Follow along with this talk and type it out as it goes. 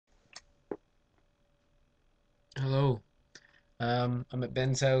Hello. I'm at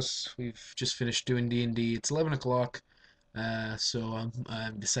Ben's house. We've just finished doing D&D. It's 11 o'clock, so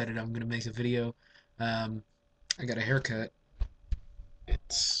I've decided I'm gonna make a video. Um, I got a haircut.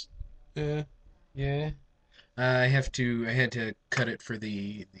 It's, uh, yeah. I had to cut it for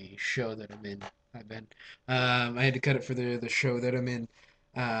the show that I'm in. Hi, Ben. I had to cut it for the show that I'm in,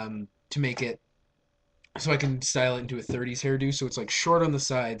 to make it so I can style it into a 30s hairdo. So it's like short on the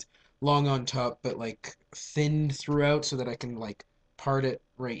sides, long on top, but like thinned throughout so that I can like part it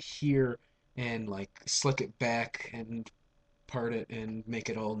right here and like slick it back and part it and make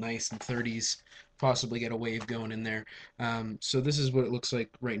it all nice and 30s, possibly get a wave going in there. So this is what it looks like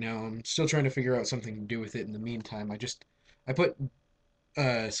right now. I'm still trying to figure out something to do with it in the meantime. I put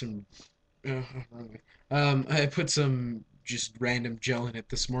some wrong way. I put some just random gel in it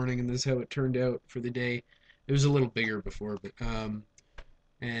this morning, and this is how it turned out for the day. It was a little bigger before, but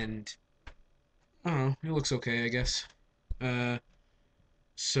and I don't know, it looks okay, I guess. Uh,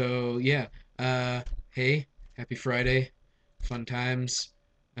 so yeah. Hey, happy Friday, fun times.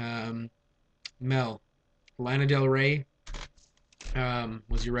 Um, Mel, Lana Del Rey,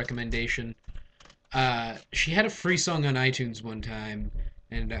 was your recommendation. She had a free song on iTunes one time,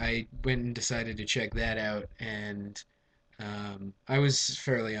 and I went and decided to check that out, and I was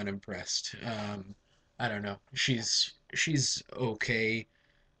fairly unimpressed. I don't know. She's okay.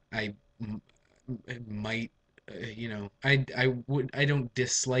 I m- might, I don't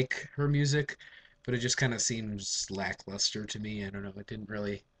dislike her music, but it just kind of seems lackluster to me. I don't know. It didn't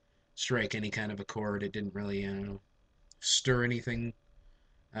really strike any kind of a chord. It didn't really, I don't know, stir anything.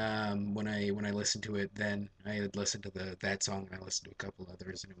 When I listened to it, then I had listened to the that song and I listened to a couple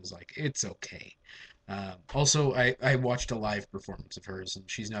others, and it was like it's okay. Also, I watched a live performance of hers, and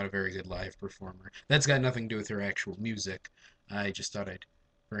she's not a very good live performer. That's got nothing to do with her actual music. I just thought I'd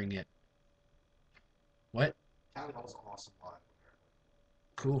bring it. What? Tally Hall's awesome live.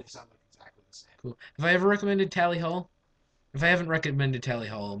 Cool, They sound like exactly the same. cool. Have I ever recommended Tally Hall? If I haven't recommended Tally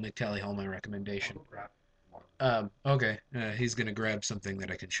Hall, I'll make Tally Hall my recommendation. I'll grab one. Okay. He's gonna grab something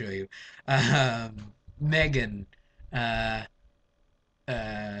that I can show you. Megan. Uh,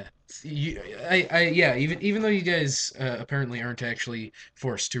 uh, yeah. Even though you guys apparently aren't actually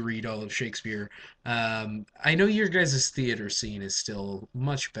forced to read all of Shakespeare, I know your guys' theater scene is still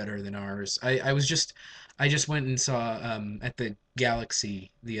much better than ours. I just went and saw at the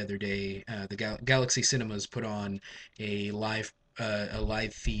Galaxy the other day. The Galaxy Cinemas put on a live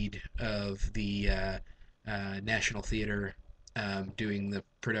feed of the National Theater doing the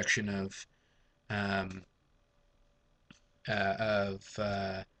production um, of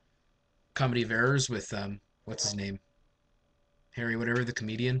Comedy of Errors with what's his name, Harry whatever, the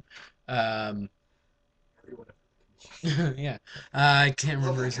comedian. Um, yeah, I can't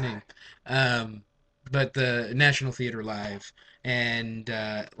Love remember that his name. guy. Um, but the National Theater Live, and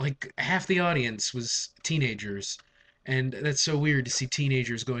like half the audience was teenagers, and that's so weird to see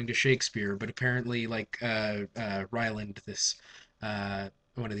teenagers going to Shakespeare. But apparently, like Ryland, this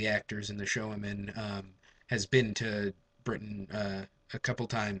one of the actors in the show I'm in, has been to Britain a couple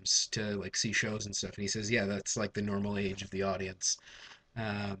times to like see shows and stuff, and he says, yeah, that's like the normal age of the audience.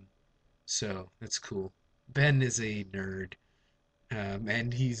 Um, so that's cool. Ben is a nerd.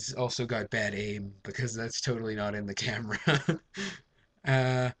 And he's also got bad aim because that's totally not in the camera.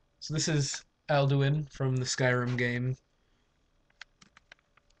 uh, so this is Alduin from the Skyrim game,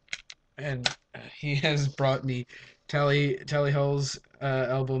 and he has brought me Tally Hall's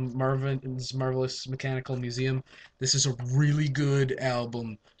album Marvin's Marvelous Mechanical Museum. This is a really good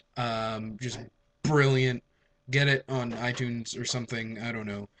album, just I, brilliant. Get it on iTunes or something. I don't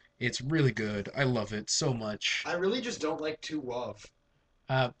know. It's really good. I love it so much. I really just don't like Two Love.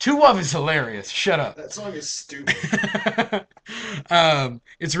 Two Love is hilarious. Shut up. That song is stupid.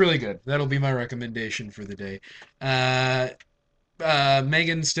 It's really good. That'll be my recommendation for the day. Uh,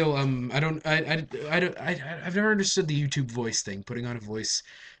 Megan still I've never understood the YouTube voice thing, putting on a voice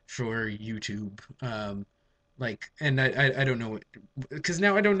for YouTube. And I don't know because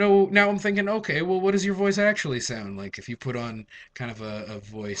now I don't know. Now I'm thinking, okay, well, what does your voice actually sound like if you put on kind of a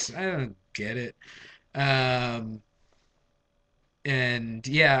voice? I don't get it. Um, and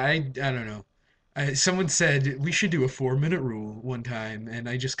yeah, I don't know. Someone said we should do a 4 minute rule one time, and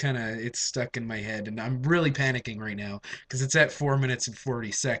I just kind of it's stuck in my head, and I'm really panicking right now because it's at 4 minutes and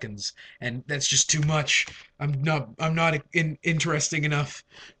 40 seconds, and that's just too much. I'm not interesting enough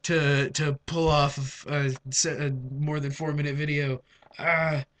to pull off a more than 4 minute video.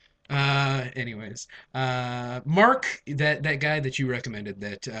 Ah. Anyways, Mark, that guy that you recommended,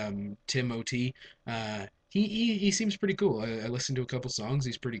 that Tim OT, he seems pretty cool. I listened to a couple songs.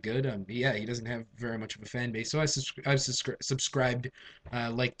 He's pretty good. Yeah, he doesn't have very much of a fan base, so I've subscribed,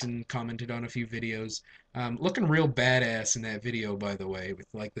 liked and commented on a few videos. Looking real badass in that video, by the way, with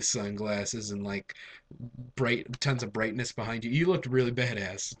like the sunglasses and like tons of brightness behind you. You looked really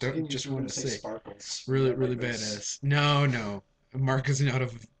badass. Don't Thinking you just were wanted gonna to say say, sparkles. You really had really like this. badass. No, no, Mark is not a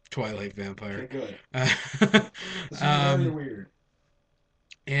Twilight vampire. Okay, good. Uh, This is very um, weird.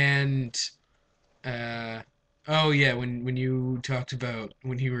 and uh, oh yeah, when you talked about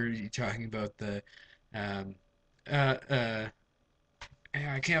when you were talking about the um, uh, uh,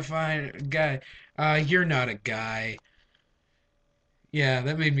 I can't find a guy. You're not a guy. Yeah,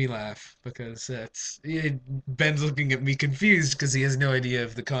 that made me laugh because Ben's looking at me confused because he has no idea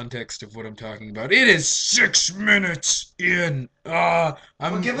of the context of what I'm talking about. It is 6 minutes in. We're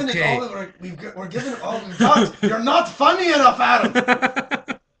I'm giving it all okay. that we're giving it all we've got. You're not funny enough,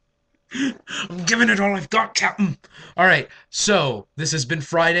 Adam. I'm giving it all I've got, Captain. All right, so this has been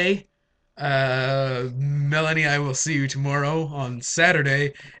Friday. Melanie, I will see you tomorrow on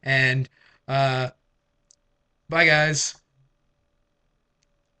Saturday, and uh, bye, guys.